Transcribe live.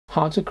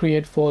How to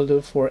create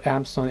folder for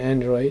apps on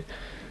Android.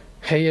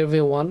 Hey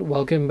everyone,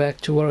 welcome back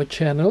to our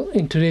channel.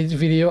 In today's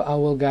video I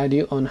will guide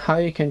you on how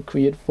you can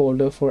create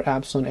folder for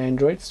apps on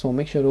Android, so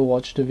make sure to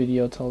watch the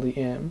video till the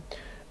end.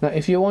 Now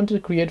if you want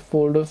to create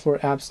folder for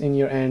apps in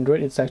your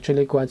Android, it's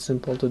actually quite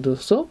simple to do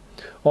so.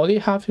 All you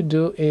have to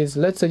do is,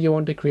 let's say you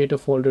want to create a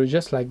folder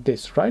just like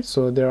this, right?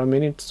 So there are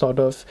many sort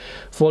of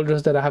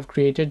folders that I have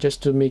created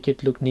just to make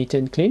it look neat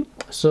and clean.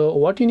 So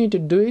what you need to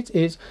do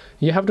is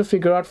you have to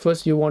figure out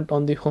first you want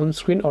on the home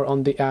screen or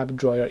on the app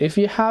drawer. If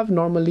you have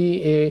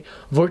normally a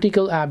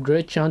vertical app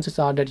drawer, chances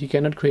are that you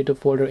cannot create a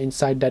folder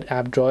inside that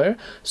app drawer,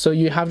 so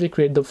you have to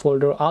create the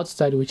folder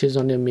outside, which is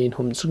on your main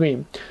home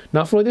screen.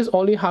 Now for this,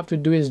 all you have to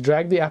do is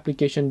drag the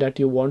application that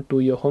you want to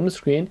your home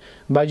screen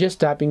by just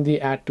tapping the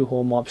add to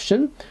home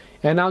option,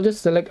 and I'll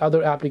just select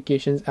other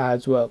applications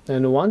as well.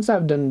 And once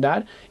I've done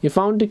that, if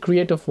I want to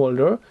create a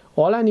folder,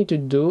 all I need to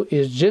do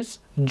is just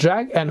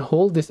drag and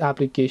hold this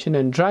application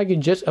and drag it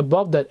just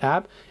above that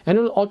app, and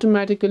it will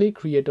automatically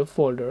create a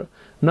folder.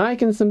 Now I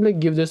can simply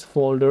give this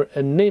folder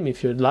a name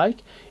if you'd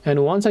like,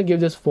 and once I give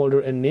this folder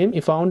a name,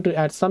 if I want to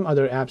add some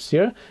other apps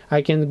here,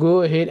 I can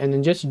go ahead and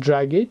then just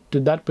drag it to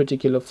that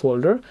particular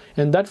folder,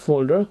 and that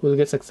folder will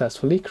get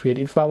successfully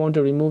created. If I want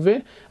to remove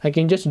it, I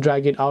can just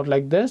drag it out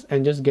like this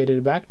and just get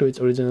it back to its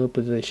original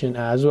position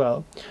as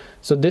well.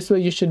 So this way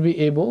you should be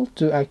able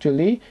to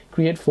actually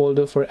create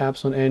folder for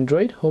apps on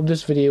Android. Hope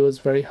this video was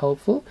very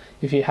helpful.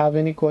 If you have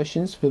any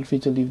questions, feel free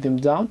to leave them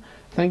down.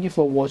 Thank you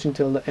for watching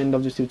till the end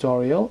of this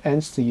tutorial,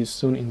 and see you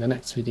soon in the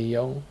next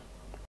video.